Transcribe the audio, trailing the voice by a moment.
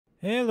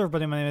Hello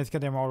everybody, my name is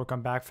Kadim.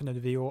 Welcome back for another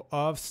video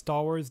of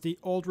Star Wars The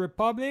Old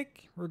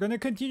Republic. We're gonna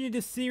continue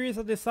this series.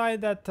 I decided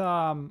that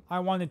I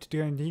wanted to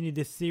continue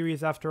this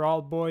series after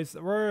all, boys.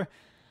 We're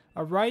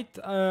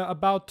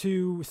about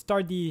to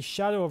start the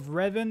Shadow of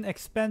Revan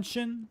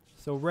expansion.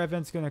 So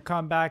Revan's gonna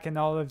come back and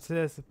all of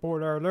this,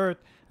 spoiler alert.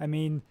 I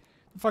mean,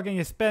 the fucking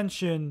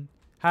expansion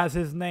has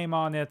his name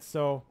on it,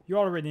 so you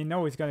already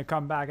know he's gonna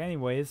come back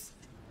anyways.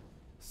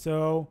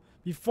 So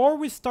before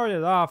we start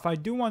it off, I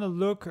do want to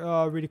look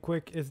really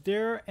quick. Is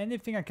there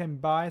anything I can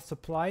buy?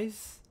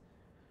 Supplies?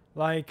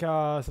 Like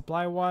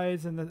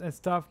supply-wise and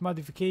stuff?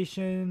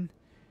 Modification?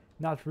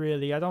 Not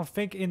really. I don't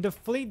think in the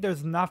fleet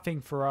there's nothing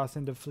for us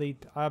in the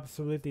fleet.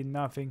 Absolutely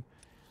nothing.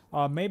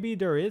 Maybe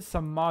there is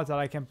some mods that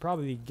I can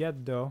probably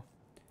get though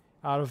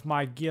out of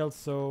my guild.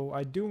 So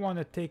I do want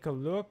to take a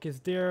look. Is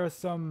there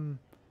some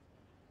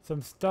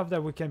stuff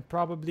that we can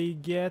probably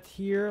get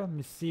here? Let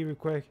me see real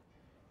quick.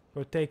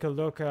 Go take a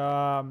look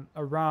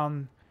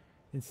around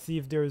and see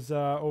if there's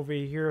over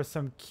here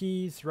some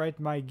keys, right?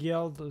 My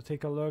guild. We'll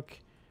take a look.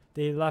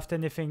 They left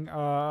anything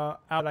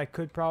out I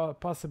could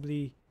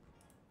possibly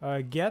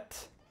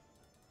get.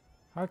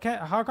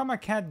 How come I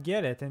can't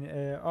get it?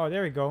 And oh,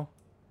 there we go.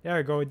 There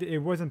we go. It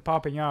wasn't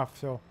popping off,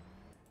 so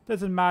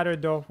doesn't matter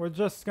though. We're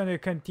just gonna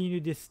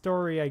continue this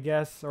story, I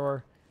guess,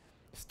 or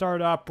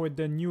start up with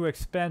the new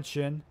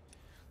expansion,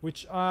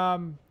 which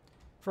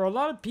for a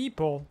lot of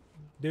people,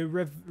 the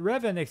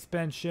Revan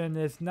expansion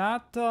is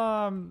not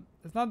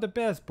it's not the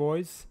best,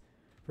 boys.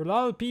 For a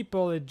lot of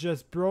people, it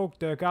just broke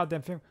the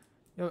goddamn thing.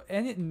 You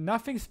know,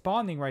 nothing's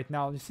spawning right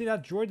now. You see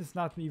that droid is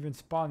not even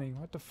spawning.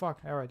 What the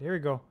fuck? All right, here we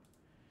go.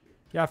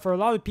 Yeah, for a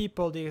lot of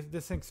people,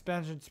 this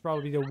expansion is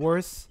probably the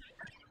worst.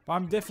 But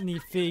I'm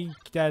definitely think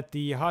that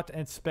the hot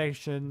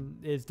inspection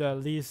is the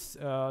least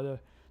the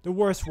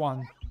worst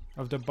one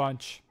of the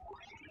bunch.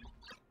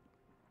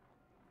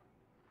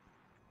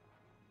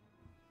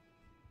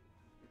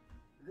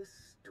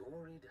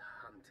 Storied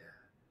hunter.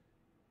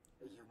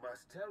 You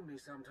must tell me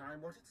sometime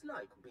what it's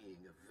like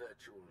being a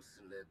virtual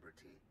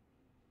celebrity.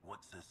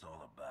 What's this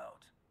all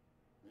about?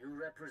 You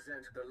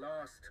represent the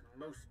last,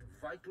 most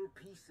vital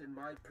piece in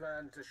my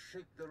plan to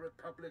shake the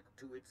Republic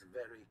to its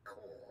very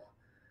core.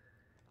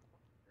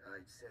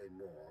 I'd say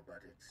more,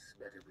 but it's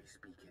better we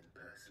speak in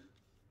person.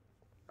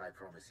 I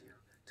promise you,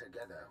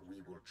 together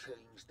we will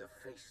change the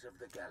face of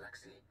the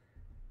galaxy.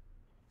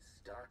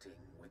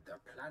 Starting with the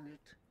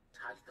planet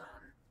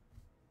Tython.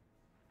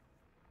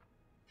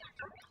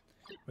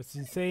 What's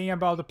he saying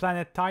about the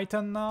planet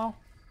Tython now?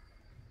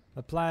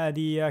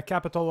 The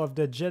capital of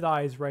the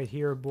Jedi is right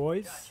here,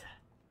 boys.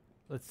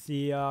 Let's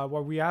see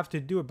what we have to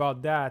do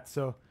about that.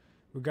 So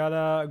we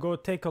gotta go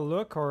take a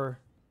look or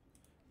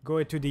go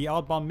into the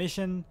outbound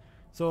mission.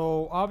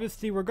 So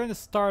obviously we're gonna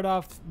start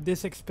off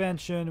this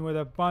expansion with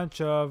a bunch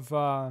of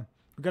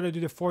we gotta do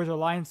the Forge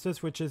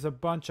Alliances, which is a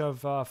bunch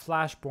of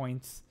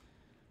flashpoints.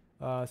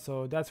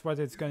 So that's what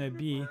it's gonna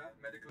be.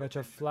 Bunch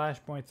of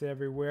flashpoints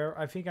everywhere.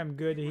 I think I'm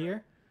good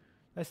here.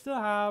 I still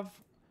have,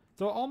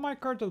 so all my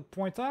cartel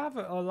points. I have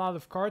a lot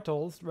of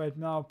cartels right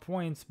now,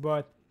 points,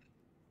 but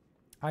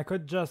I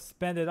could just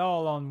spend it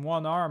all on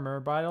one armor,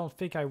 but I don't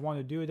think I want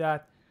to do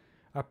that.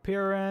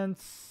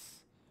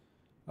 Appearance.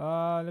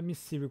 Let me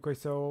see real quick.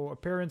 So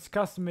appearance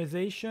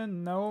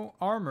customization, no.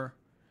 Armor.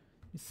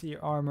 Let me see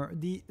armor.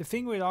 The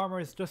thing with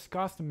armor is just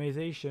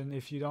customization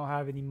if you don't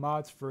have any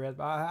mods for it.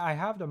 I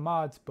have the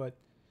mods, but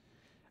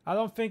I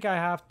don't think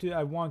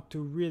I want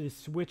to really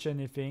switch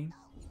anything.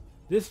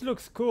 This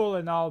looks cool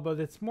and all, but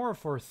it's more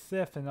for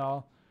Sith and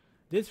all.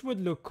 This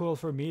would look cool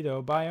for me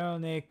though.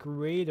 Bionic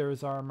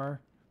Raiders armor.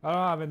 I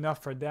don't have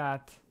enough for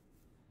that.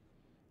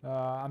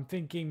 I'm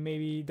thinking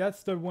maybe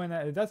that's the one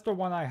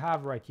I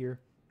have right here.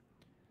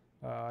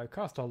 It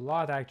cost a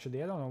lot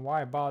actually. I don't know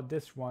why I bought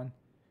this one.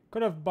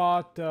 Could have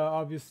bought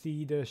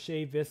obviously the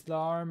Shea Vizsla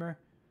armor.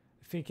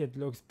 I think it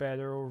looks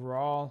better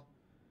overall.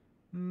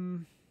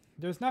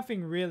 There's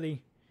nothing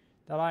really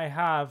that I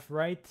have,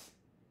 right?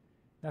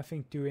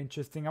 Nothing too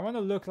interesting. I want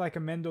to look like a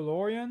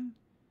Mandalorian.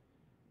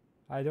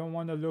 I don't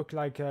want to look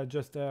like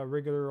just a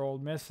regular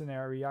old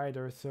mercenary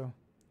either, so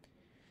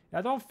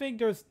I don't think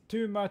there's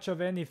too much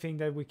of anything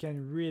that we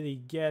can really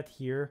get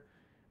here.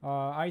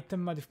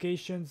 Item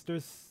modifications,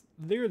 there's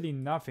literally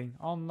nothing.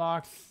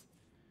 Unlocks,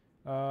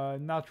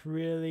 not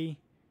really.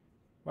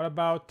 What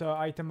about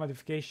item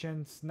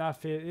modifications?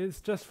 Nothing.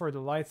 It's just for the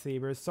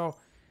lightsabers, so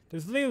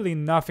there's literally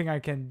nothing I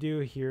can do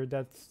here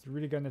that's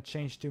really gonna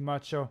change too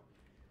much. So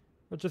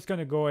we're just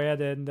gonna go ahead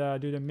and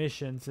do the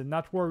missions and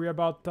not worry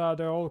about the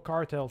whole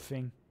cartel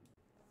thing.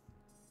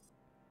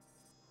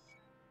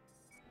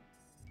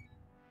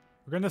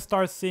 We're gonna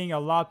start seeing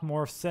a lot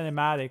more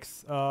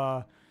cinematics.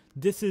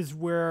 This is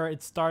where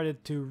it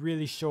started to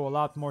really show a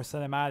lot more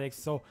cinematics.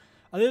 So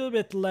a little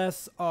bit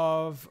less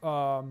of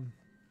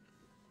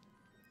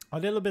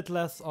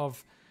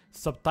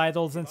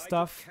subtitles and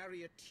stuff.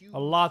 A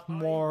lot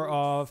more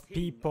of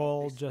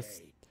people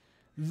just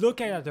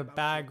looking at the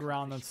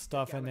background and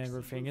stuff and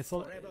everything. It's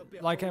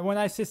like when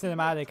I say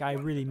cinematic, I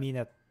really mean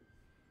it.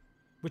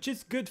 Which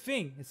is good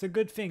thing. It's a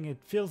good thing. It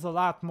feels a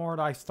lot more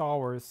like Star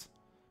Wars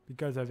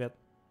because of it.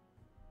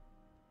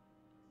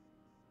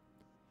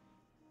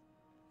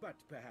 But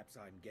perhaps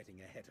I'm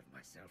getting ahead of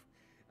myself.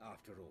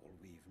 After all,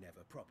 we've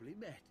never properly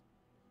met.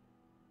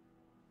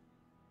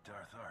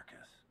 Darth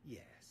Arcus.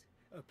 Yes,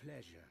 a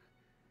pleasure.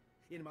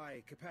 In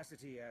my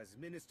capacity as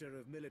Minister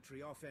of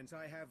Military Offense,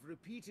 I have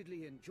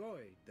repeatedly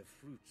enjoyed the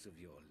fruits of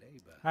your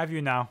labor. Have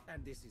you now?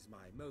 And this is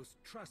my most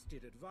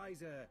trusted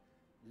advisor,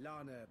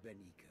 Lana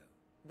Benico.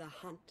 The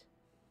hunt,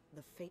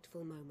 the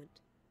fateful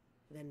moment,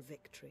 then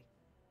victory.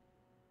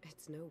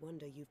 It's no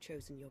wonder you've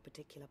chosen your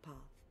particular path.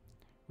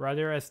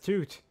 Rather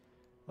astute.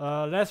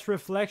 Less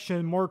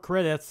reflection, more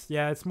credits.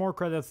 Yeah, it's more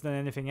credits than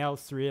anything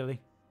else, really.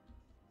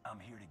 I'm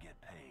here to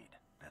get paid.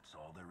 That's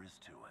all there is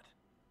to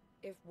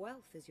it. If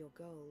wealth is your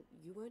goal,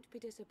 you won't be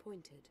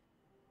disappointed.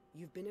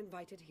 You've been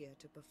invited here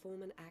to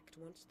perform an act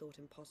once thought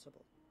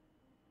impossible.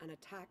 An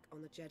attack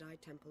on the Jedi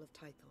Temple of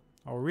Tython.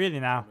 Oh,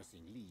 really now?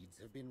 Promising leads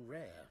have been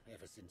rare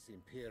ever since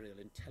Imperial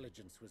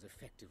intelligence was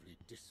effectively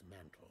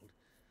dismantled.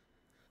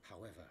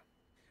 However,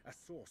 a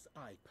source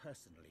I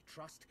personally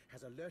trust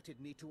has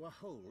alerted me to a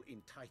hole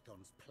in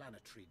Tython's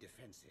planetary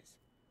defenses.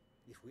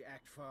 If we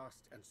act fast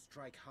and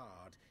strike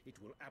hard,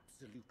 it will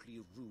absolutely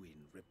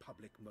ruin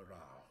Republic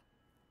morale.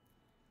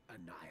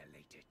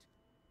 Annihilate it.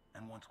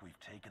 And once we've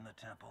taken the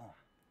temple,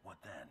 what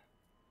then?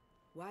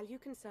 While you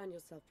concern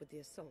yourself with the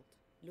assault,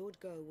 Lord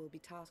Go will be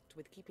tasked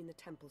with keeping the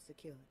temple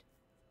secured.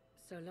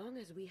 So long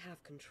as we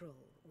have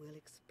control, we'll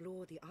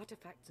explore the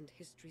artifacts and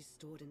histories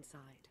stored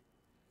inside.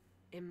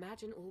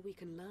 Imagine all we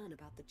can learn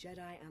about the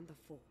Jedi and the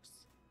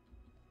Force.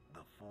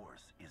 The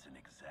Force isn't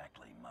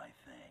exactly my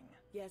thing.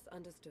 Yes,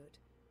 understood.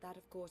 That,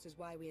 of course, is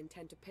why we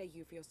intend to pay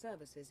you for your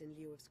services in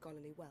lieu of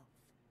scholarly wealth.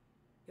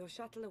 Your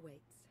shuttle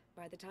awaits.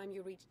 By the time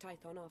you reach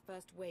Tython, our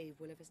first wave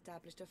will have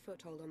established a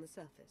foothold on the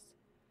surface.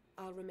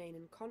 I'll remain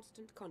in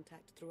constant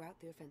contact throughout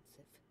the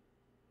offensive.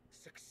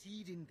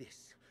 Succeed in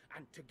this,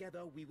 and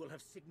together we will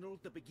have signaled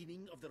the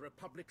beginning of the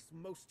Republic's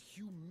most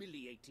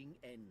humiliating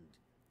end.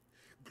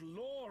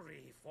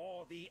 Glory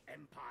for the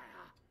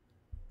Empire!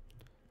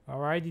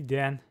 Alrighty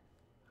then.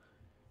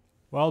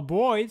 Well,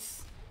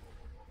 boys,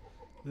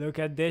 look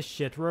at this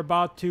shit. We're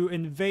about to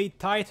invade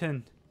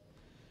Tython.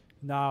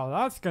 Now,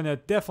 that's gonna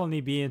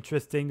definitely be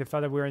interesting, the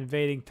fact that we're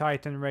invading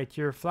Tython right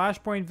here.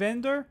 Flashpoint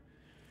vendor?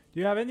 Do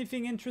you have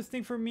anything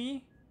interesting for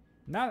me?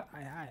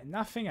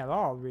 Nothing at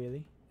all,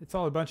 really. It's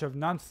all a bunch of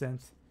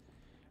nonsense.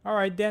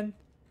 Alright then.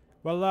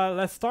 Well,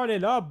 let's start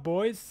it up,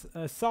 boys.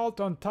 Assault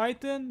on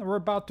Tython. We're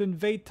about to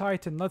invade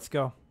Tython. Let's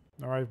go.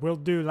 Alright, we'll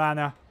do,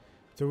 Lana.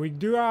 So we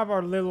do have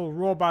our little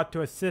robot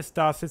to assist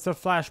us. It's a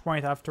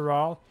flashpoint after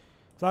all.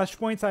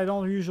 Flashpoints, I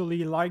don't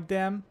usually like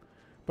them.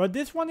 But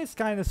this one is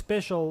kind of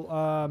special.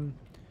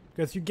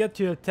 Because you get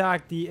to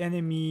attack the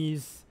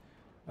enemy's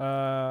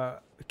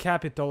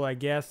capital, I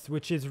guess.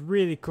 Which is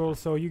really cool.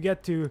 So you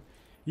get to...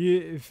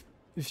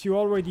 If you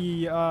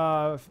already,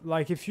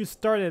 like if you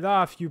started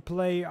off, you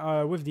play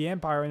with the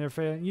Empire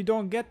interface, you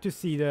don't get to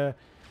see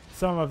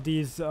some of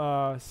these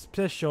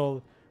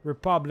special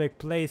Republic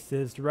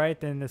places,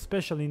 right? And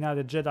especially now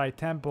the Jedi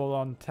Temple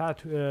on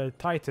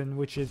Tython,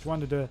 which is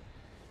one of the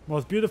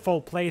most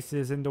beautiful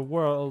places in the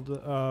world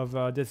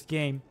of this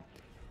game.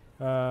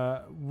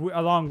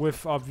 Along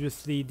with,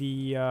 obviously,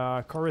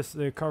 the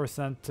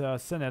Coruscant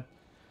Senate.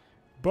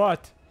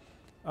 But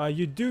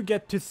you do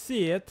get to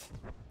see it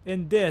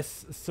in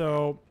this,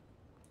 so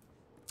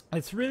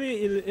it's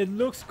really it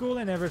looks cool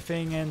and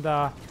everything, and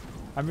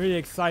I'm really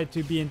excited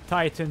to be in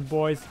Tython,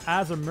 boys,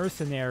 as a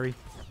mercenary.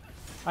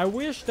 I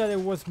wish that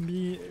it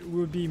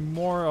would be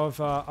more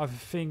of a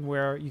thing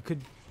where you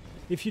could,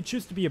 if you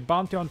choose to be a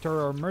bounty hunter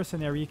or a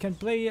mercenary, you can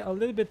play a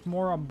little bit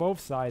more on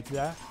both sides,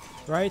 yeah,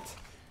 right?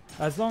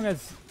 As long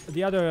as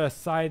the other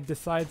side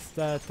decides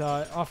that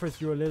offers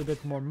you a little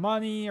bit more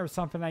money or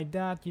something like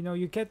that, you know,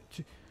 you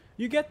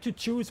get to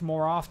choose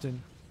more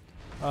often.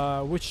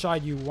 Which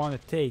side you want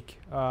to take,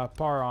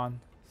 par on,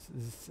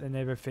 and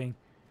everything.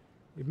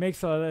 It makes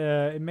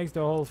the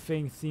whole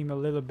thing seem a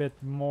little bit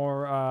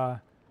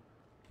more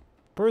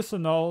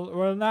personal.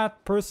 Well,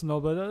 not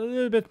personal, but a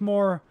little bit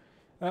more,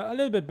 a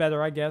little bit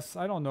better, I guess.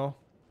 I don't know.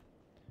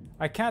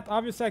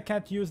 Obviously, I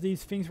can't use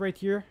these things right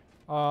here.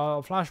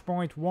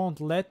 Flashpoint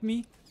won't let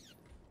me.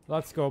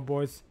 Let's go,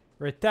 boys.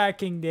 We're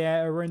attacking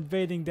them. We're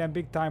invading them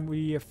big time.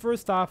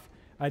 First off,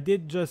 I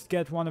did just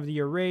get one of the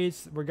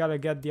arrays. We gotta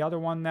get the other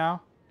one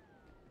now.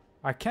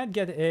 I can't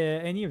get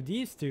any of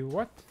these two.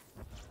 What?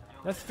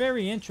 That's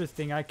very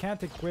interesting. I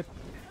can't equip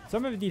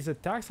some of these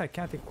attacks. I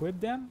can't equip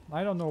them.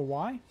 I don't know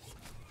why.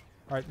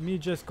 Alright, let me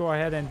just go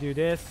ahead and do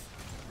this.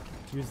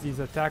 Use these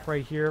attack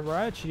right here. We're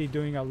actually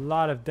doing a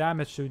lot of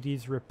damage to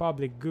these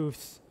Republic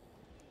goofs.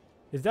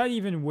 Is that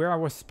even where I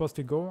was supposed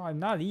to go? I'm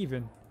not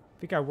even. I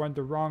think I went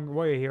the wrong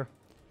way here.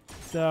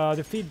 So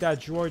defeat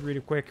that droid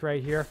really quick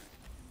right here.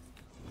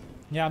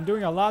 Yeah, I'm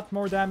doing a lot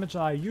more damage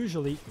than I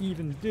usually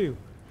even do.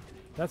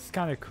 That's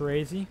kind of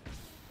crazy.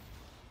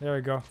 There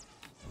we go.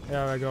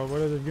 There we go.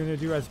 What is it going to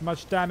do? As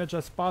much damage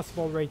as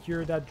possible right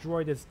here. That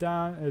droid is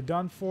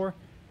done for.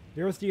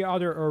 There's the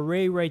other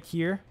array right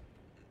here.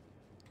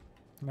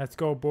 Let's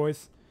go,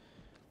 boys.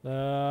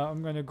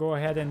 I'm gonna go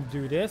ahead and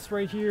do this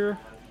right here.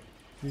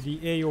 Do the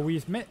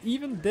AoEs. Man,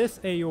 even this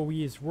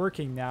AoE is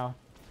working now.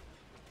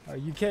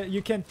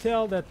 You can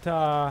tell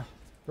that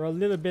we're a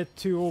little bit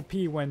too OP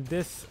when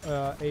this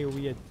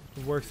AoE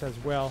works as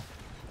well.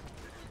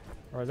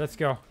 Alright, let's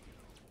go.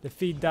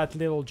 Defeat that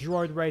little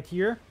droid right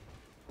here.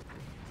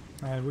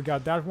 And we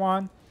got that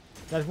one.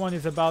 That one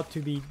is about to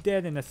be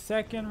dead in a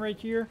second right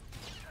here.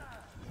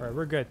 Alright,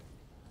 we're good.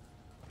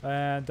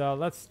 And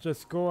let's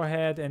just go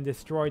ahead and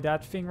destroy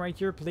that thing right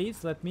here,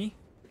 please. Let me.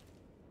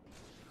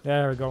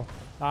 There we go.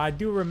 I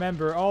do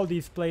remember all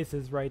these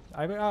places, right?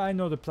 I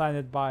know the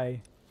planet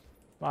by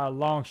a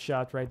long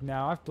shot right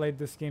now. I've played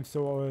this game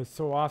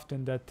so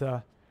often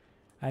that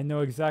I know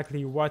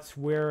exactly what's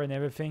where and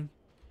everything.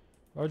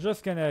 We're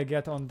just gonna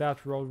get on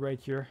that road right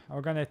here.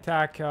 We're gonna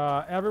attack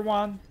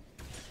everyone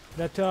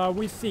that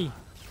we see.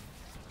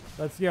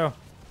 Let's go.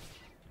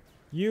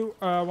 You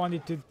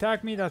wanted to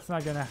attack me. That's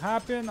not gonna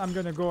happen. I'm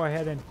gonna go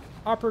ahead and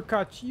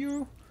uppercut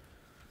you.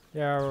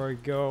 There we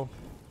go.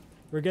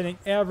 We're getting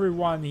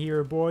everyone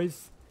here,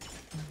 boys.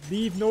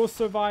 Leave no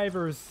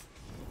survivors.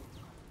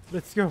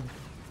 Let's go.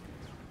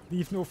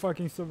 Leave no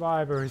fucking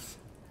survivors.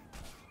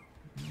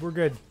 We're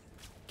good.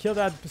 Kill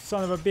that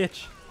son of a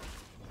bitch.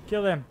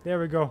 Kill him. There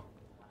we go.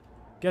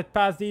 Get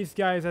past these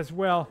guys as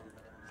well.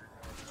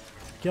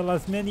 Kill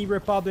as many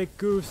Republic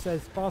goofs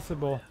as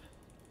possible.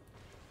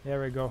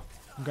 There we go.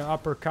 I'm gonna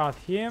uppercut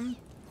him.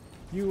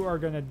 You are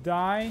gonna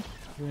die.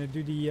 We're gonna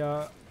do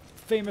the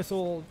famous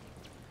old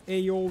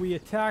AoE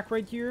attack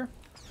right here.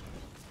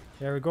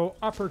 There we go.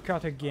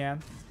 Uppercut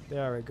again.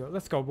 There we go.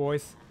 Let's go,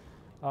 boys.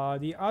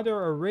 The other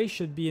array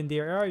should be in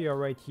their area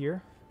right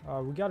here.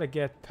 We gotta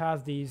get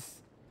past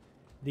these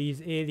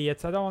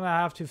idiots. I don't wanna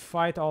have to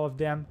fight all of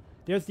them.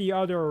 There's the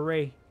other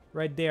array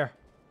right there.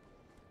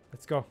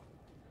 Let's go.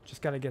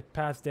 Just gotta get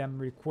past them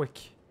really quick.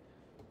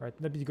 Right,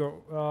 let me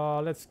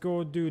go. Let's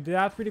go do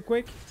that really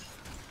quick.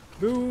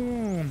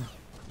 Boom!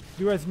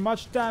 Do as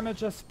much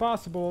damage as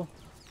possible.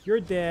 You're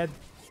dead.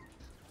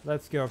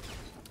 Let's go.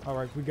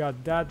 Alright, we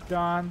got that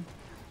done.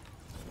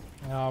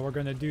 We're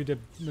gonna do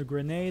the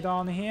grenade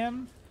on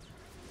him.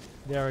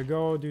 There we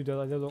go. Do the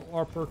little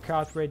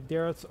uppercut right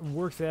there. It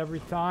works every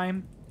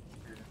time.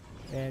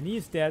 And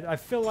he's dead. I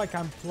feel like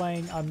I'm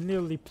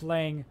literally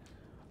playing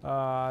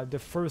the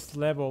first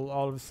level.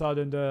 All of a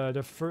sudden,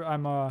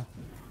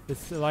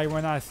 it's like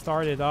when I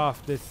started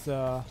off this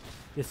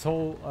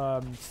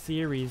whole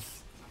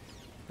series.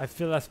 I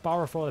feel as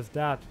powerful as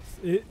that.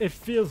 It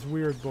feels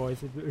weird,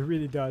 boys. It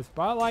really does.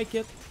 But I like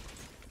it.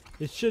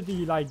 It should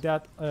be like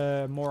that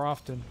more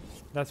often.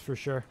 That's for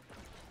sure.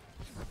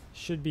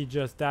 Should be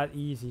just that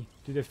easy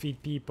to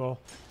defeat people.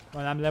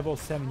 When I'm level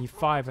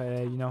 75,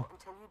 you know.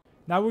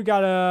 Now we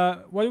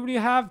gotta... What do we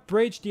have?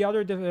 Breach the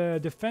other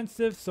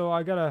defensive. So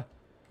I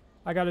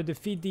gotta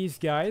defeat these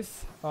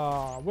guys.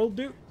 We'll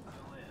do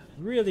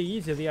really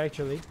easily,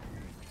 actually.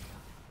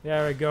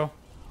 There we go.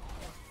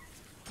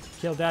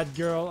 Kill that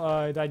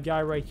girl, that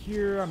guy right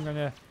here. I'm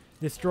gonna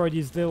destroy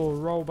these little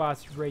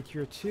robots right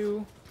here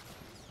too.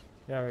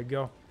 There we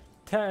go.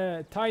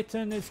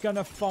 Tython is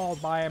gonna fall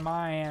by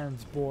my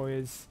hands,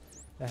 boys.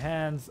 The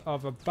hands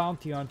of a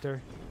bounty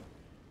hunter.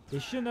 They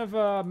shouldn't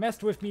have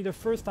messed with me the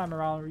first time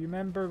around.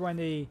 Remember when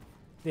they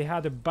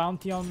had a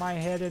bounty on my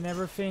head and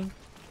everything?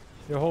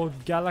 The whole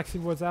galaxy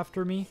was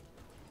after me.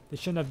 They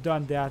shouldn't have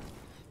done that.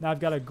 Now I've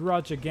got a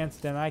grudge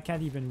against them. I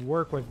can't even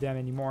work with them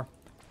anymore.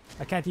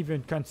 I can't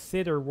even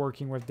consider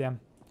working with them.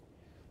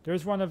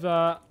 There's one of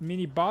the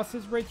mini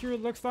bosses right here,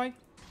 it looks like.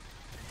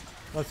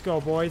 Let's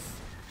go, boys.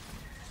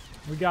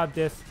 We got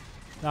this.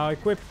 Now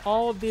equip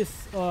all of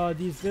these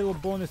little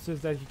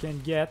bonuses that you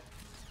can get.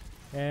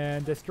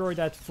 And destroy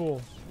that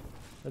fool.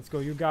 Let's go,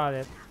 you got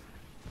it.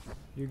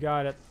 You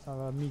got it.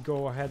 Let me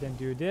go ahead and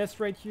do this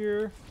right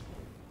here.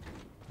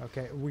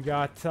 Okay, we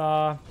got...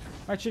 I'm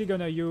actually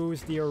gonna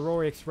use the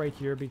heroics right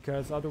here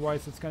because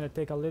otherwise it's gonna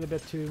take a little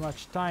bit too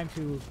much time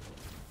to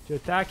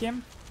attack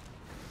him.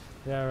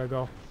 There we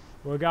go.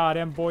 We got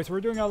him, boys.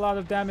 We're doing a lot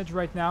of damage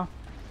right now.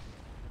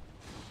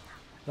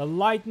 The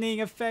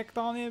lightning effect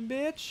on him,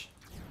 bitch.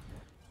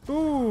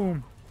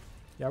 Boom.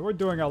 Yeah, we're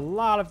doing a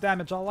lot of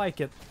damage. I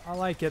like it. I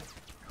like it.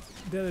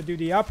 Gotta do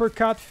the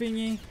uppercut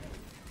thingy.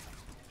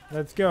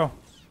 Let's go.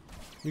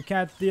 You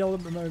can't deal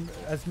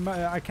as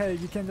much.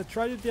 You can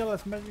try to deal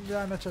as much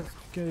damage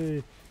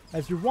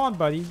as you want,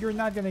 buddy. You're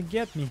not gonna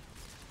get me.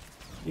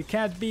 You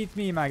can't beat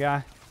me, my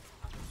guy.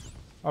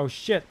 Oh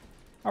shit.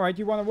 All right,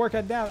 you want to work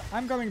at that?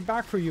 I'm coming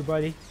back for you,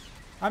 buddy.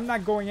 I'm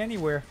not going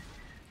anywhere.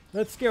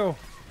 Let's go.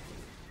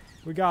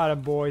 We got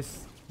him,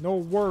 boys. No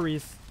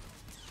worries.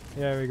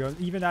 There we go.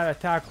 Even that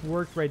attack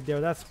worked right there.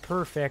 That's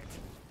perfect.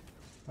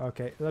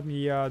 Okay, let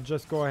me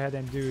just go ahead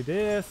and do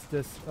this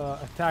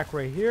attack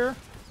right here.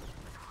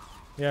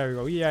 There we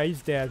go. Yeah,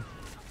 he's dead.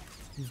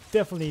 He's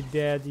definitely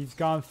dead. He's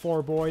gone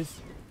 4, boys.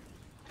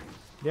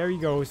 There he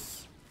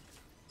goes.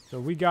 So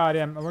we got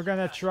him. And we're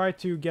gonna try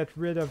to get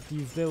rid of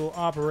these little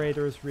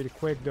operators really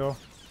quick, though.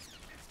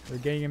 They're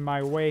getting in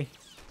my way.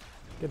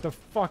 Get the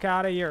fuck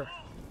out of here.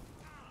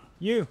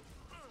 You.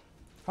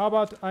 How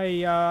about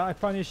I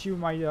punish you,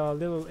 my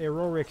little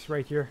heroics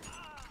right here.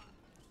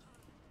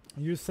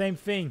 You same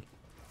thing.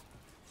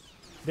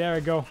 There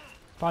we go.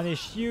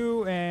 Punish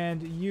you,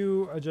 and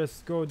you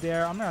just go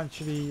there. I'm gonna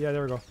actually, yeah,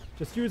 there we go.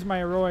 Just use my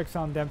heroics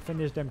on them,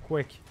 finish them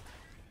quick.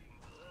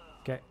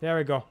 Okay, there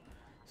we go.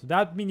 So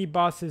that mini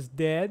boss is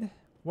dead.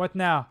 What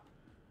now?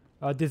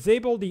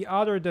 Disable the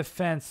other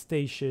defense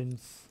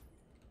stations.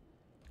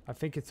 I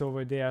think it's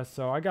over there.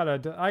 So I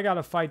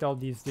gotta fight all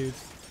these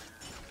dudes.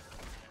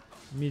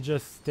 Let me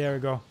just, there we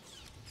go.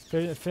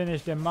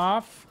 Finish them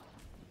off.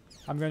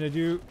 I'm gonna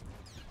do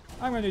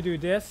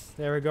this.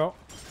 There we go.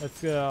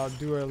 Let's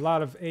do a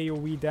lot of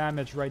AoE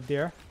damage right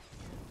there.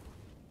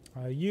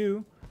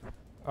 You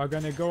are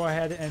gonna go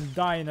ahead and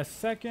die in a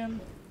second.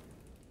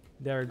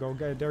 There we go.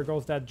 There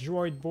goes that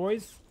droid,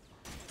 boys.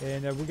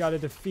 And we gotta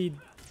defeat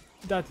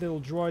that little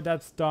droid.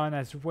 That's done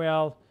as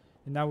well.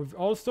 And now we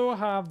also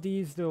have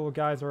these little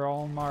guys are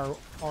all on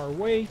our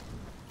way.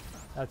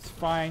 That's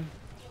fine.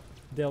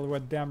 Deal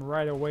with them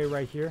right away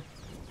right here.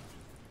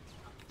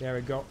 There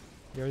we go.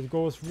 There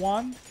goes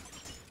one.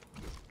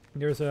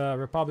 There's a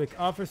Republic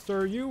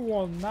officer. You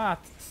will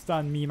not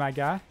stun me, my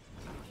guy.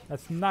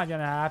 That's not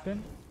gonna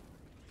happen.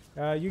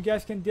 You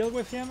guys can deal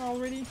with him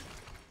already.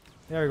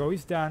 There we go.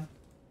 He's done.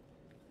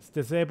 Let's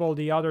disable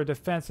the other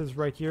defenses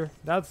right here.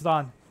 That's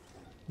done.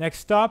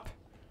 Next up,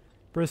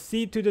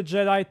 proceed to the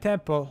Jedi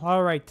Temple.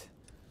 Alright.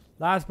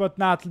 Last but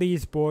not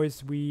least,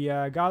 boys. We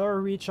got our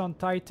reach on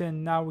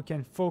Tython. Now we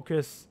can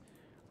focus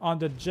on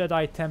the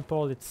Jedi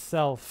Temple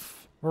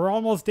itself. We're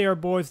almost there,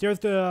 boys. There's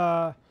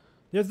the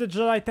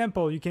Jedi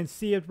Temple. You can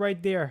see it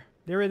right there.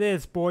 There it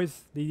is,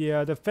 boys.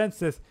 The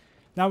defenses.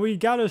 Now we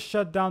gotta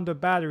shut down the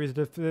batteries,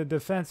 the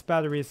defense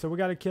batteries. So we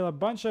gotta kill a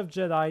bunch of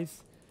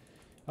Jedis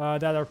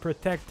that are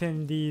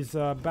protecting these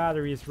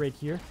batteries right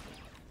here.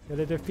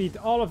 Gotta defeat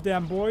all of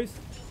them, boys.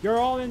 You're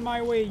all in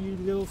my way, you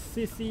little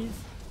sissies.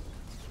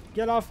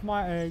 Get off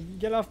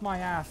my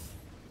ass,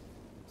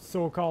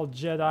 so-called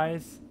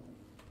Jedis.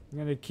 I'm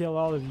gonna kill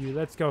all of you.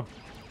 Let's go.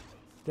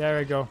 There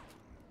we go.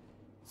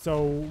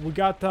 So we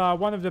got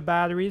one of the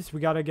batteries. We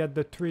gotta get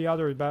the three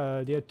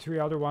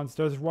other ones.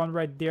 There's one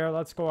right there.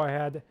 Let's go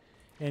ahead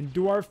and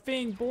do our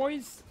thing,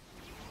 boys.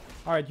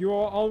 All right, you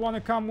all want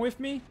to come with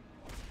me?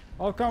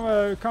 All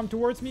come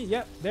towards me.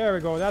 Yep, there we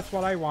go. That's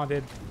what I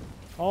wanted.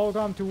 All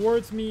come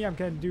towards me. I'm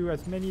gonna do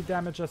as many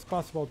damage as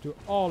possible to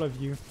all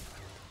of you.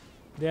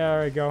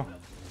 There we go.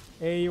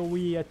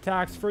 AoE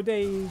attacks for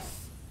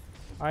days.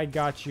 I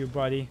got you,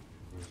 buddy.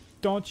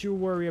 Don't you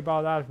worry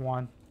about that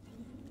one.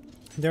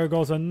 There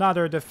goes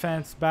another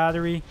defense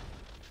battery.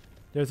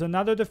 There's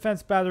another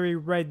defense battery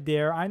right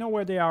there. I know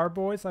where they are,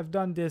 boys. I've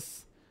done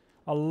this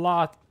a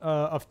lot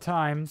of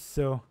times,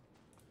 so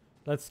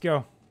let's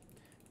go.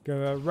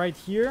 Go right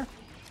here.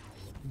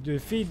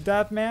 Defeat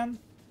that man.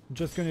 I'm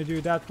just gonna do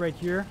that right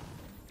here.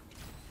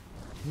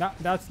 No,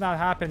 that's not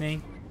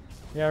happening.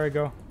 There we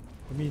go.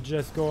 Let me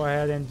just go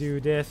ahead and do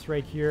this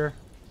right here.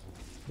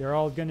 They're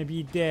all gonna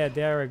be dead.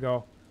 There we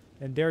go.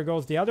 And there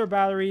goes the other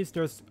batteries.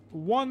 There's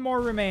one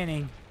more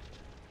remaining.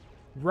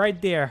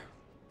 Right there.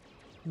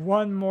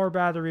 One more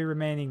battery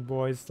remaining,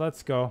 boys.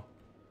 Let's go.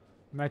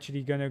 I'm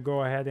actually gonna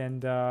go ahead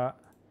and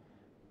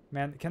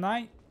man, can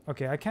I?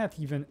 Okay, I can't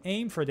even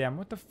aim for them.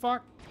 What the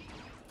fuck?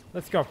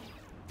 Let's go.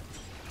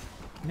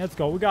 Let's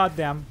go. We got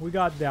them. We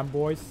got them,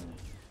 boys.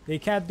 They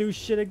can't do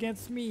shit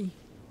against me.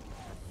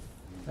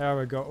 There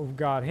we go. We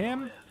got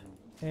him.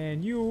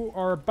 And you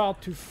are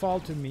about to fall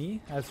to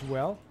me as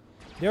well.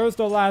 There's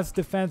the last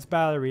defense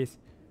batteries.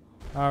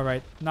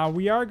 Alright. Now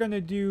we are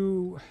gonna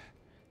do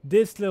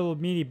this little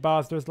mini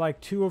boss. There's like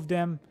 2 of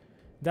them.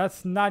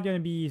 That's not gonna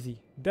be easy.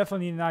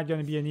 Definitely not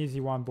gonna be an easy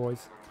one,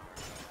 boys.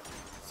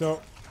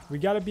 So we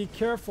gotta be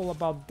careful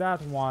about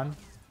that one.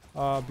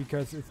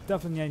 Because it's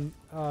definitely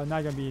not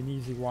gonna be an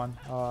easy one.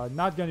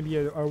 Not gonna be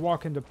a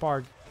walk in the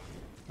park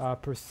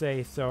per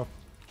se. So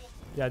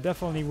yeah,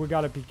 definitely we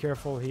gotta be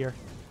careful here.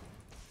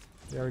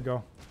 There we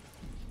go.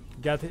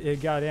 Got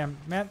him.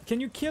 Man, can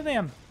you kill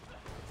him?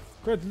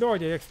 Good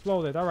lord, it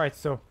exploded. Alright,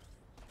 so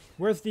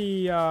where's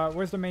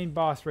the main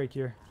boss right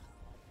here?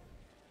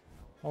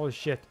 Holy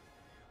shit.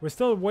 We're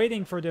still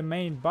waiting for the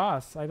main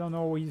boss. I don't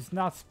know, he's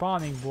not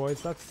spawning,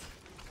 boys. That's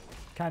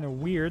kind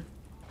of weird.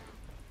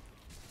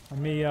 I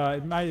mean,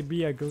 it might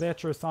be a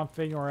glitch or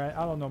something, or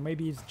I don't know,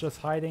 maybe he's just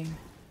hiding.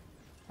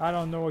 I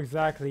don't know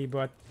exactly,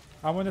 but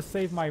I want to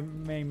save my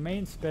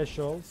main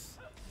specials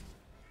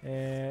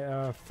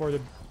for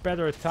the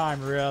better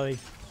time, really.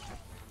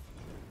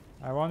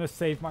 I want to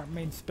save my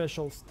main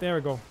specials. There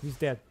we go, he's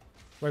dead.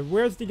 Wait,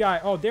 where's the guy?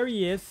 Oh, there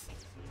he is.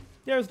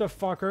 There's the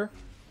fucker.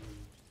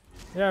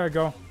 There we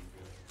go.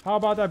 How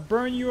about I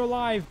burn you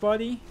alive,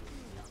 buddy?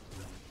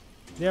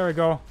 There we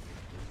go.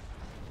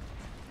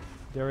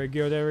 There we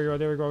go, there we go,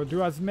 there we go.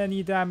 Do as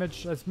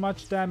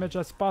much damage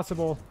as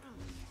possible.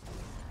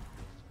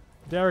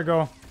 There we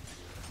go.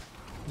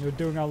 You're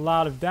doing a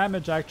lot of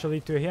damage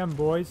actually to him,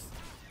 boys.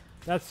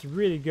 That's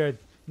really good.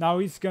 Now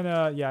he's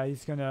gonna, yeah,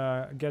 he's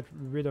gonna get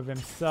rid of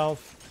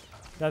himself.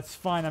 That's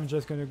fine. I'm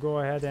just gonna go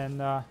ahead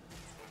and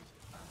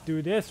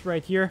do this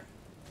right here.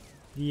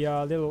 The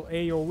little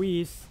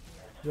AoEs.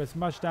 Do as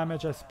much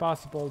damage as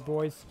possible,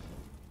 boys.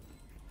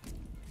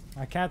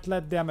 I can't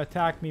let them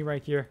attack me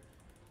right here.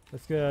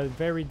 That's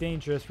very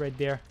dangerous right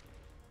there.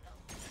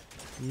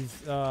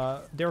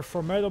 They're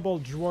formidable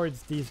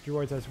droids, these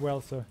droids as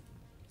well, so...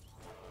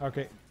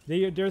 Okay,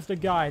 there's the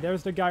guy.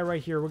 There's the guy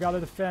right here. We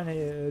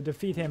gotta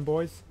defeat him,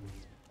 boys.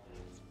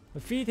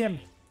 Defeat him.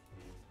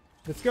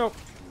 Let's go.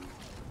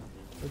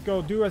 Let's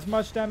go. Do as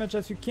much damage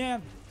as you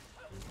can.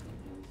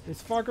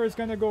 This fucker is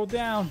gonna go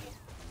down.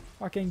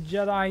 Fucking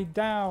Jedi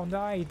down.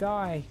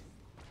 Die.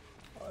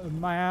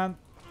 Man.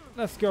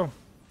 Let's go.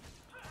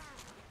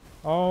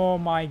 Oh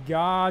my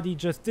god. He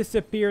just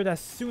disappeared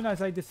as soon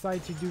as I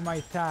decided to do my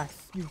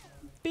attacks. You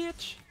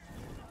bitch.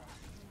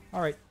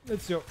 Alright.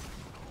 Let's go.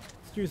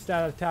 Let's use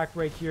that attack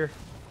right here.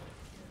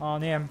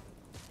 On him.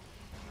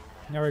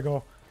 There we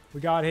go. We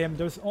got him.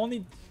 There's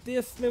only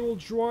this little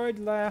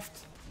droid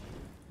left.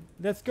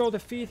 Let's go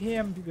defeat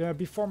him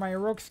before my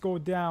rooks go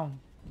down.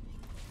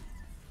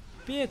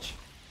 Bitch.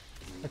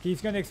 Okay,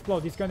 he's gonna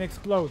explode. He's gonna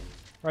explode.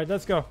 Alright,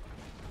 let's go.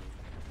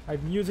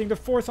 I'm using the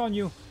force on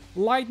you.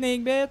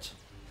 Lightning, bitch.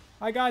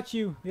 I got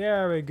you.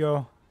 There we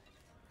go.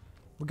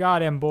 We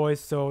got him, boys.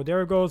 So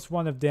there goes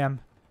one of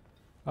them.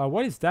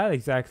 What is that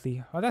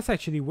exactly? Oh, that's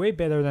actually way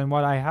better than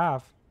what I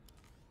have.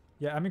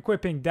 Yeah, I'm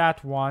equipping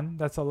that one.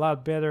 That's a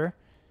lot better.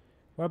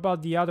 What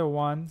about the other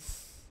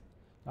ones?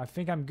 I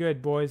think I'm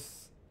good,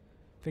 boys.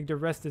 I think the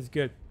rest is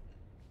good.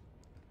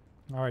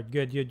 Alright,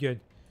 good.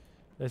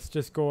 Let's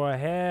just go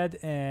ahead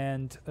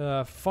and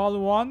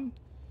follow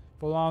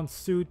on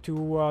suit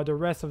to the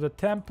rest of the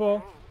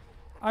temple.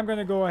 I'm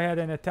gonna go ahead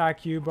and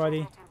attack you,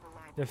 buddy.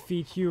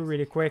 Defeat you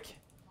really quick.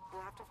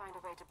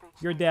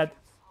 You're dead.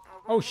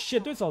 Oh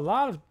shit, there's a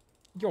lot of...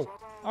 Yo,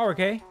 oh,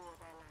 okay.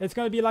 It's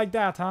gonna be like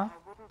that, huh?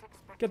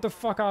 Get the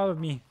fuck out of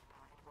me.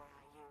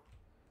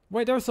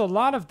 Wait, there's a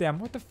lot of them.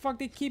 What the fuck?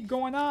 They keep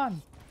going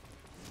on.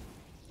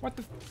 What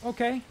the...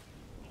 Okay.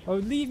 Oh,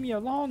 leave me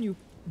alone, you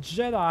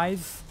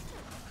Jedis.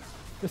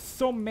 There's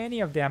so many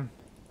of them.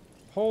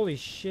 Holy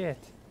shit.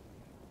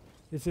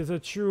 This is a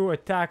true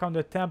attack on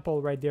the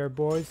temple right there,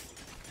 boys.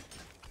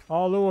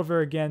 All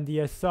over again, the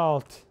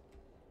assault.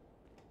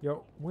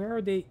 Yo, where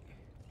are they?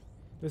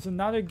 There's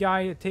another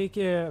guy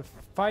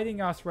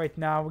fighting us right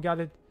now. We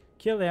gotta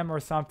kill him or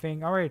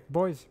something. Alright,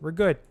 boys, we're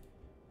good.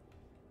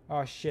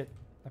 Oh shit.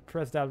 I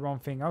pressed that wrong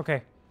thing.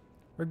 Okay.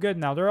 We're good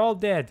now. They're all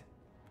dead.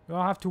 We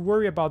don't have to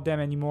worry about them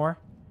anymore.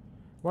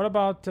 What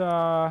about...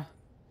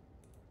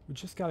 we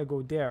just gotta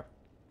go there.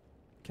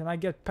 Can I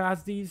get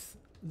past these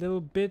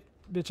little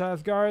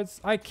bitch-ass guards?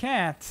 I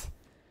can't.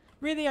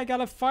 Really? I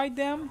gotta fight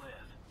them?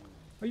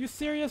 Are you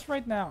serious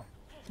right now?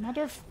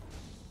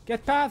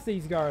 Get past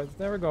these guards.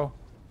 There we go.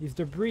 These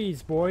debris,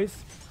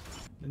 boys.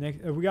 The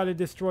next, we gotta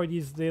destroy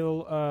these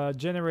little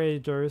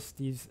generators.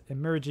 These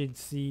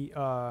emergency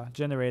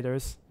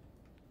generators.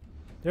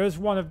 There's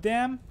one of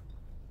them.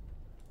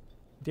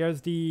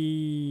 There's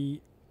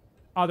the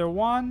other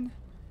one.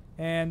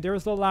 And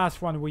there's the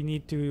last one we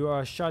need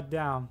to shut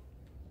down.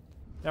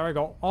 There we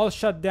go. All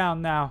shut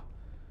down now.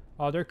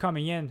 Oh, they're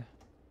coming in.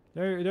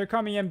 They're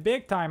coming in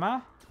big time,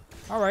 huh?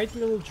 Alright,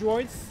 little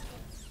droids.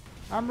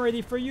 I'm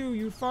ready for you,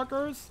 you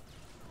fuckers.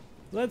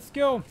 Let's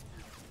go.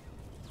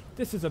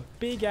 This is a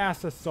big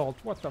ass assault.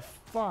 What the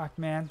fuck,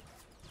 man?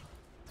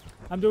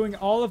 I'm doing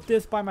all of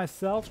this by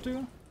myself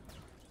too?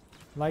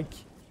 Like,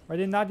 are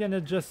they not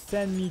gonna just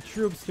send me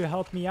troops to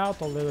help me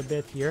out a little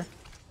bit here?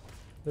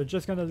 They're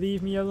just gonna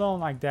leave me alone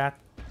like that.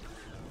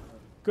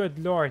 Good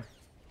lord.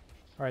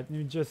 Alright, let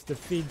me just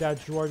defeat that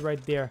droid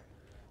right there.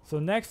 So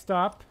next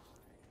up,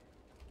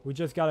 we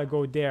just gotta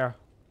go there.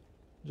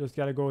 Just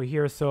gotta go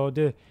here. So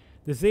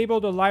disable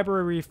the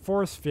library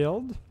force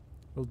field.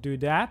 We'll do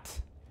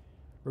that.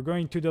 We're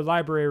going to the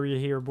library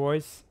here,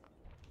 boys.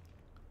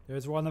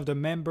 There's one of the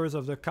members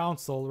of the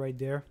council right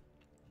there.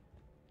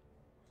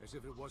 As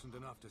if it wasn't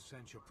enough to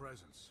sense your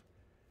presence,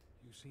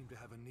 you seem to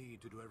have a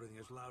need to do everything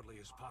as loudly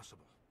as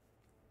possible.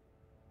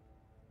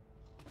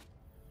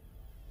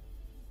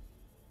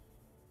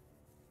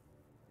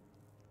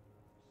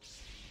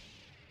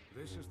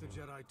 This is the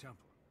Jedi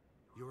Temple.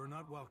 You are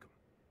not welcome.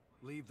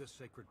 Leave this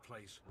sacred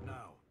place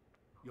now.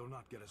 You'll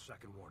not get a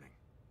second warning.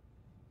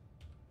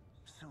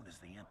 Soon as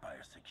the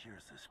Empire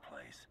secures this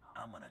place,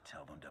 I'm gonna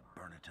tell them to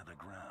burn it to the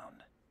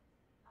ground.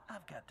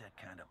 I've got that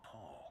kind of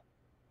pull.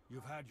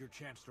 You've had your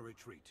chance to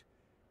retreat.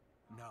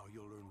 Now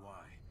you'll learn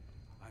why.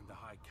 I'm the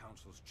High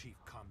Council's chief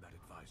combat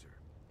advisor.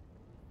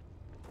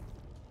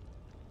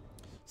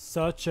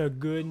 Such a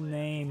good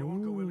name.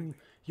 Ooh,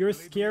 you're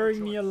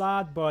scaring me a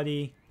lot,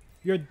 buddy.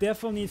 You're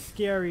definitely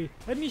scary.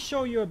 Let me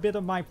show you a bit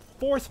of my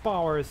force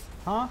powers,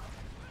 huh?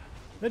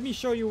 Let me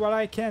show you what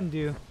I can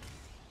do.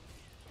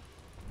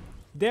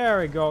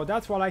 There we go.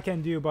 That's what I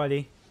can do,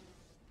 buddy.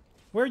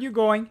 Where are you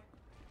going?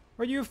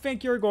 Where do you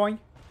think you're going?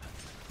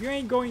 You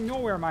ain't going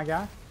nowhere, my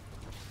guy.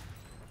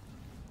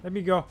 Let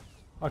me go.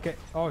 Okay.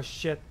 Oh,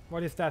 shit.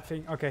 What is that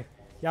thing? Okay.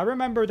 Yeah, I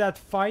remember that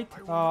fight.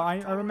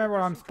 I remember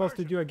what I'm supposed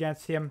to do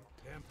against him.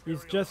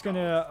 he's just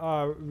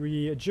gonna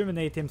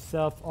rejuvenate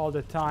himself all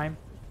the time.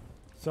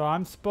 So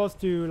I'm supposed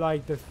to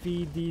like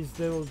defeat these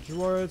little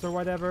droids or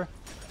whatever.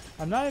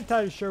 I'm not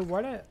entirely sure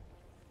what?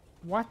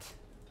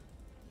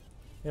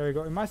 There we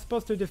go. Am I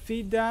supposed to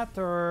defeat that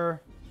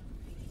or?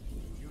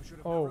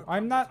 Oh,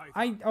 I'm not.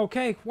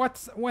 Okay.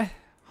 What?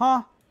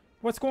 Huh?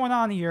 What's going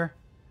on here?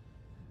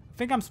 I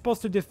think I'm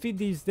supposed to defeat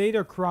these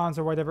data crowns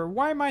or whatever.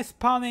 Why am I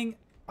spawning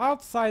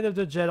outside of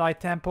the Jedi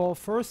Temple?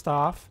 First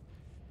off,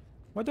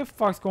 what the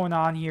fuck's going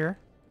on here?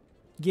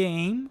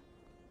 Game.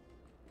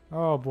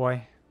 Oh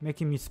boy,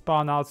 making me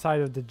spawn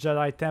outside of the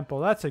Jedi Temple.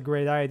 That's a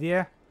great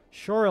idea.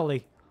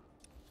 Surely.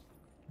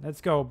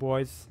 Let's go,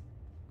 boys.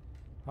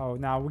 Oh,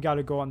 now we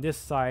gotta go on this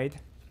side.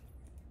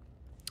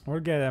 We'll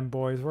get him,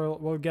 boys.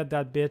 We'll get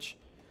that bitch.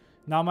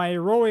 Now my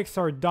heroics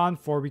are done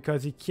for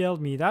because he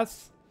killed me.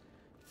 That's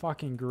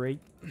fucking great.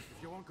 If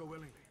you won't go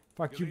willingly,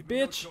 Fuck you, leave me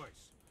no bitch.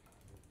 choice.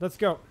 Let's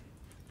go.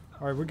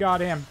 All right, we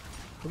got him.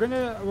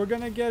 We're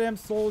gonna get him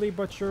slowly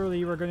but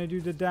surely. We're gonna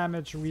do the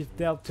damage we've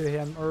dealt to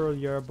him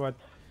earlier, but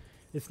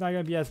it's not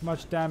gonna be as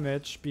much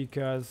damage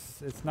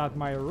because it's not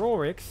my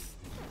heroics,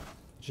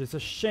 which is a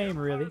shame,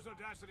 really.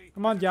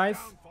 Come on, guys.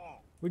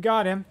 We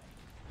got him.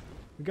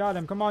 We got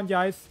him. Come on,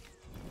 guys.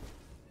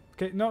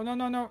 Okay,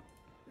 no.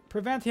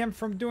 Prevent him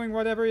from doing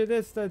whatever it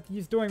is that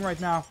he's doing right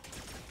now.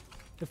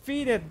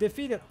 Defeat it.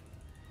 Defeat it.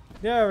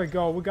 There we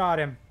go. We got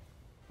him.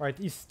 All right,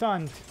 he's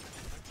stunned.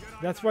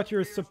 That's what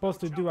you're supposed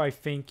to do, I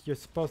think. You're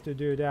supposed to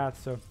do that,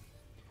 so.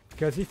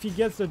 Because if he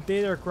gets the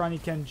data crown, he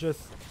can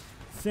just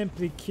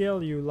simply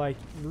kill you, like,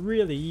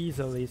 really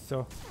easily.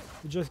 So,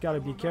 you just gotta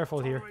be careful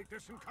here.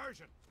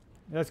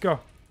 Let's go.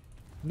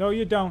 No,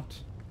 you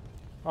don't.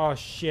 Oh,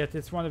 shit.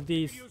 It's one of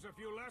these.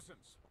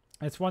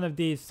 It's one of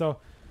these. So,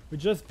 we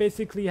just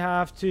basically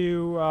have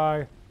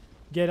to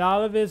get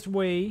out of his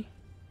way.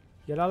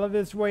 Get out of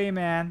his way,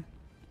 man.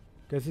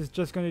 Because he's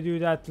just going to do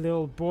that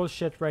little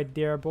bullshit right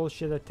there.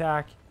 Bullshit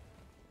attack.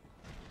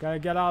 Gotta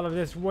get out of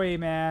this way,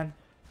 man.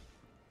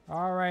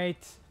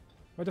 Alright.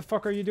 What the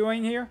fuck are you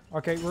doing here?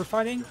 Okay, we're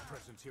fighting.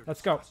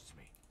 Let's go.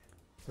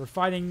 We're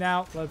fighting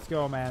now. Let's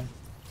go, man.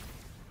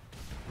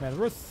 Man,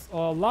 there was a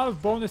lot of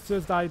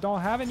bonuses that I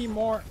don't have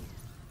anymore.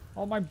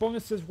 All my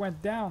bonuses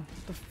went down.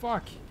 What the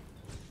fuck?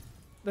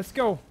 Let's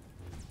go.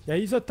 Yeah,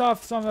 he's a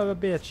tough son of a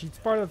bitch. He's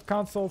part of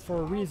console for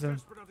a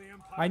reason.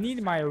 I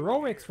need my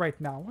heroics right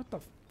now. What the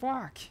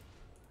fuck?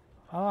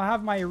 I don't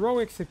have my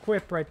heroics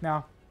equipped right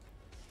now.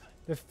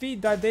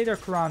 Defeat that data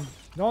crown.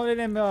 Don't let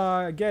him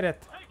get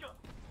it.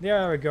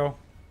 There we go.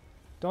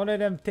 Don't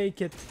let him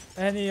take it.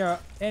 Any of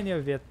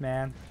it,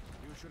 man.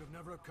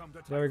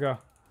 There we go.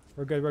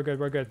 We're good. We're good.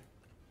 We're good.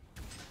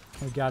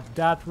 We got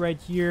that right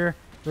here.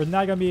 We're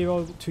not gonna be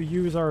able to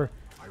use our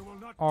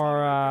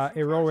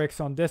heroics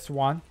on this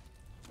one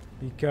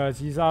because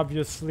he's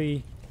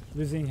obviously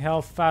losing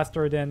health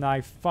faster than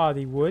I thought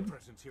he would.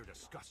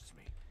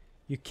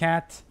 You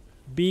can't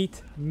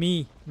beat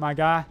me, my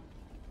guy.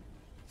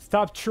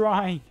 Stop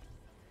trying.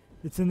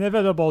 It's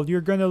inevitable.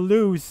 You're gonna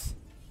lose.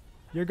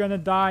 You're gonna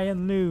die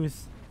and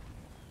lose.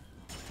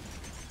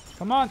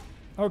 Come on.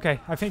 Okay,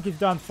 I think he's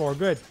done for.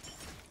 Good.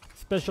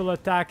 Special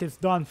attack is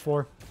done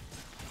for.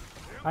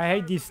 I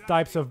hate these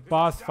types of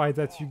boss fights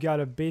that you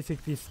gotta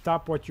basically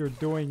stop what you're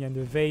doing and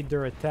evade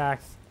their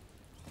attacks.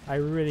 I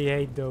really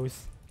hate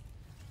those.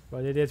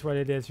 But it is what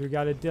it is. You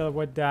gotta deal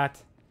with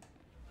that.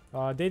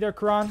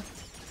 Datacron?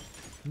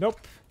 Nope.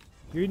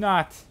 You're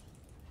not.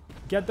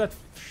 Get that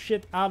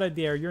shit out of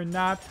there. You're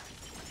not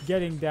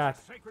getting that.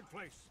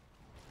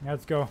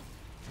 Let's go.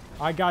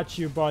 I got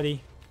you,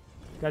 buddy.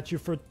 Got you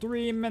for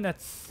 3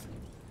 minutes.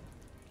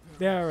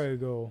 There we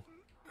go.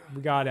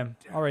 We got him.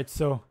 Alright,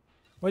 so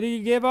what did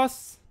he give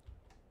us?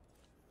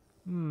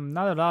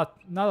 Not a lot.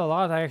 Not a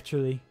lot,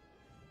 actually.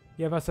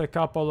 He gave us a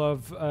couple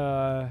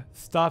of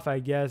stuff, I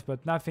guess,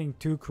 but nothing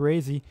too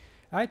crazy.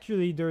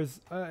 Actually, there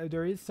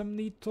is some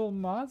lethal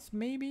mods,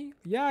 maybe?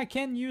 Yeah, I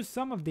can use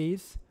some of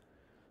these.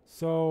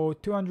 So,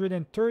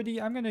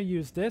 230. I'm going to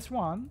use this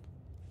one.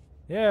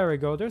 There we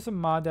go. There's a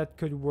mod that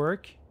could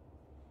work.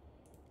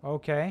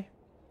 Okay.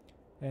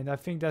 And I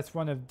think that's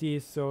one of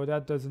these, so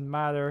that doesn't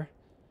matter.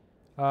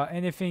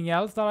 Anything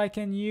else that I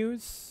can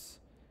use?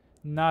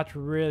 Not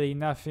really.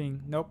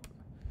 Nothing. Nope.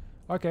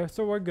 Okay,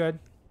 so we're good.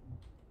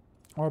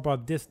 Or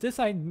about this. This,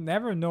 I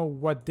never know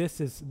what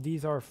this is.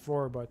 These are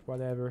for, but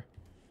whatever.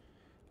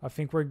 I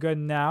think we're good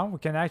now. We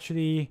can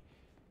actually...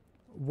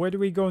 Where do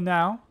we go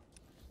now?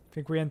 I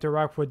think we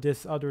interact with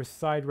this other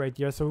side right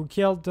here. So we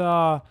killed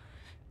the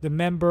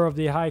member of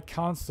the High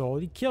Council.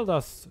 He killed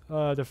us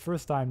the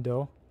first time,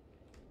 though.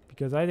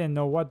 Because I didn't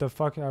know what the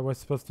fuck I was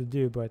supposed to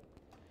do, but...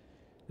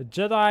 The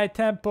Jedi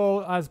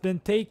Temple has been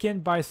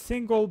taken by a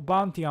single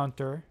bounty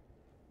hunter.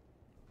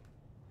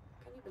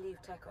 Can you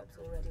believe Tech Ops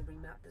already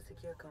remapped the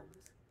secure comms?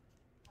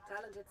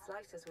 Talented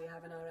slicers we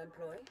have in our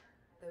employ,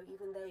 though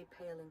even they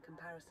pale in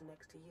comparison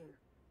next to you.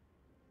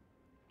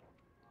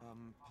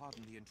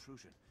 Pardon the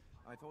intrusion.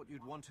 I thought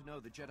you'd want to know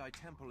the Jedi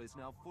Temple is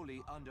now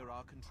fully under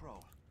our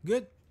control.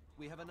 Good.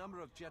 We have a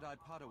number of Jedi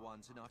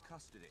Padawans in our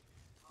custody.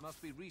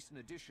 Must be recent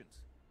additions.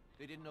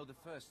 They didn't know the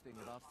first thing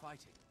about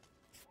fighting.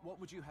 What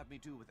would you have me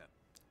do with them?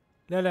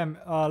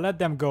 Let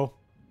them go.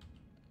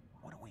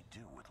 What do we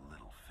do with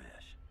little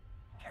fish?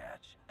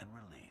 Catch and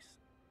release.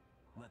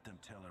 Let them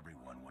tell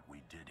everyone what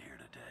we did here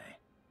today.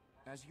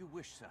 As you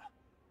wish, sir.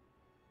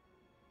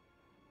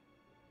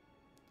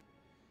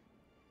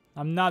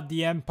 I'm not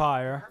the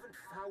Empire.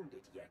 Haven't found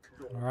it yet,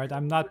 Lord. Alright,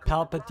 I'm not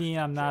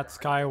Palpatine, I'm not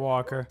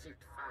Skywalker.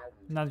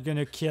 I'm not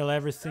gonna kill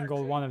every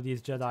single one of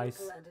these Jedis.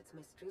 The temple and its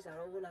mysteries are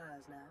all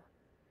ours now.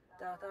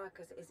 Darth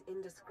Arcus is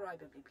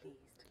indescribably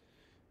pleased.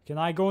 Can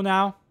I go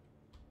now?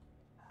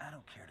 I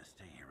don't care to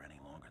stay here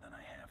any longer than I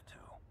have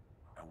to.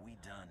 Are we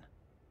done?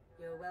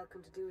 You're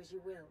welcome to do as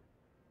you will.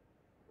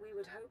 We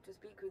would hope to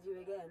speak with you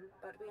again,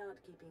 but we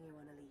aren't keeping you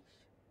on a leash.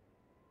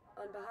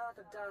 On behalf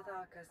of Darth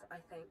Arcus, I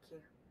thank you.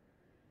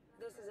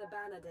 This is a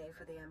banner day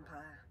for the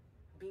Empire.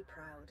 Be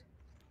proud.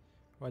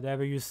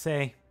 Whatever you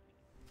say.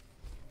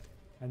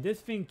 And this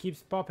thing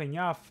keeps popping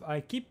off. I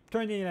keep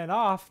turning it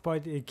off,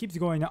 but it keeps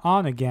going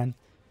on again.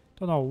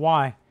 Don't know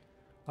why.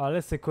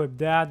 Let's equip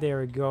that. There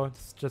we go.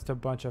 It's just a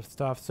bunch of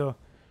stuff. So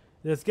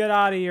let's get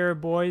out of here,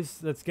 boys.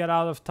 Let's get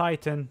out of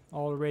Tython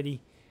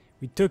already.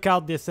 We took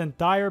out this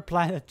entire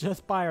planet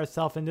just by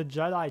ourselves, and the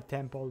Jedi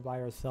Temple by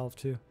ourselves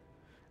too.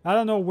 I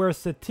don't know where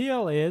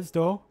Satil is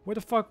though. Where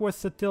the fuck was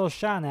Satil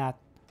Shan at?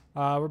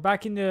 We're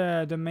back in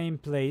the main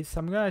place.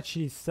 I'm gonna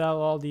actually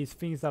sell all these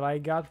things that I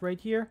got right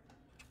here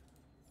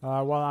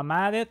while I'm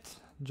at it,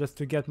 just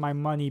to get my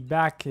money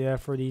back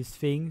for these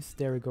things.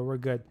 There we go, we're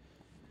good.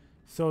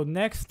 So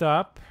next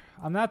up,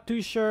 I'm not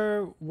too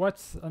sure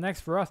what's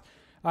next for us.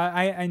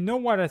 I know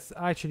what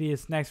actually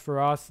is next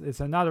for us. It's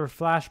another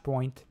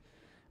flashpoint,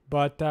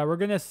 but we're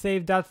gonna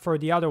save that for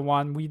the other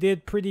one. We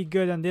did pretty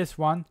good on this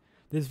one.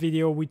 This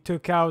video we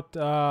took out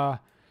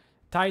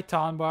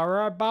Tython, but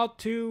we're about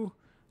to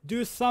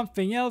do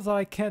something else that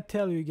I can't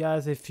tell you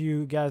guys if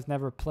you guys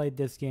never played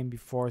this game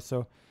before.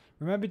 So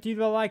remember to leave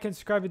a like and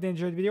subscribe if you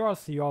enjoyed the video. I'll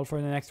see you all for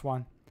the next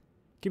one.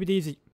 Keep it easy.